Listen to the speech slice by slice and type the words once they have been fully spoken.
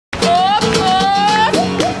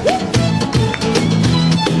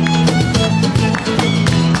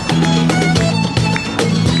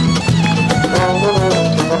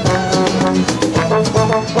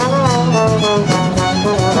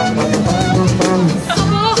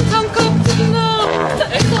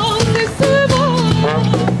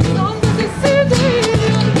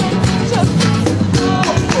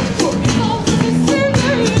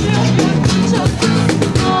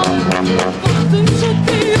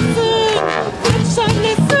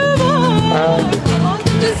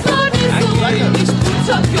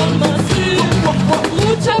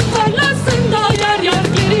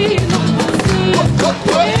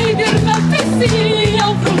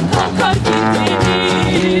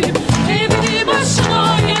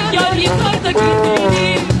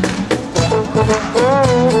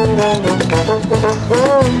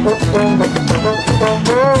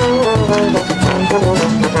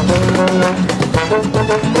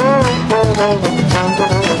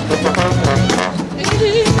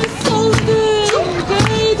Elimi saldım,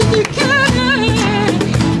 değdi dikene,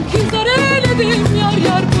 İnkisar eyledim yar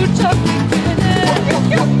yar Burçak dikene.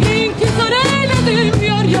 İnkisar eyledim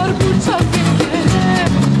yar yar Burçak dikene.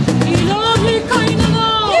 İlahi kaynana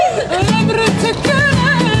ömrü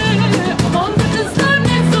tükene. Aman kızlar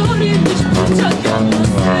ne zor imiş Burçak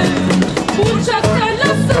yolması. Burçak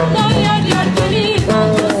tarlasında yer yer gelin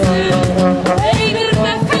olması.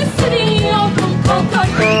 Eğdirme fesini yavrum kalkar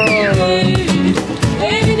giderim.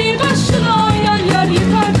 Evini başına yer yer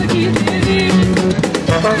yıkar da giderim.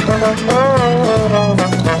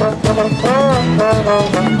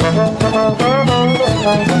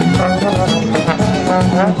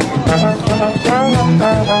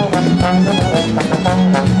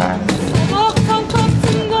 Sabahtan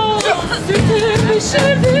kalktım da sütü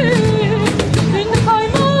pişirdim. Sütünü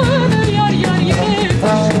kaymağını yar yar yere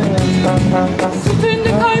pişirdim.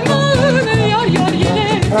 Sütünü kaymağını yar yar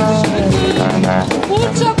yere pişirdim.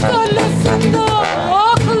 Burçak tarlasında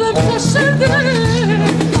aklım şaşırdı.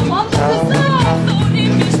 Aman kızlar zor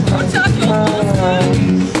imiş Burçak yolması.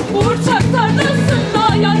 Burçak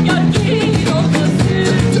tarlasında yar yar gelin olması.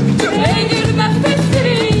 Eğdirme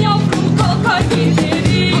fesini yavrum kalkar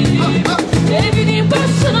giderim. Evini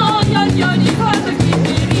başına yar yar yıkar da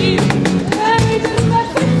giderim. Eğdirme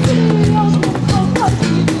fesini yavrum kalkar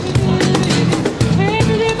giderim.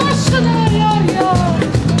 Evini başına yar yar.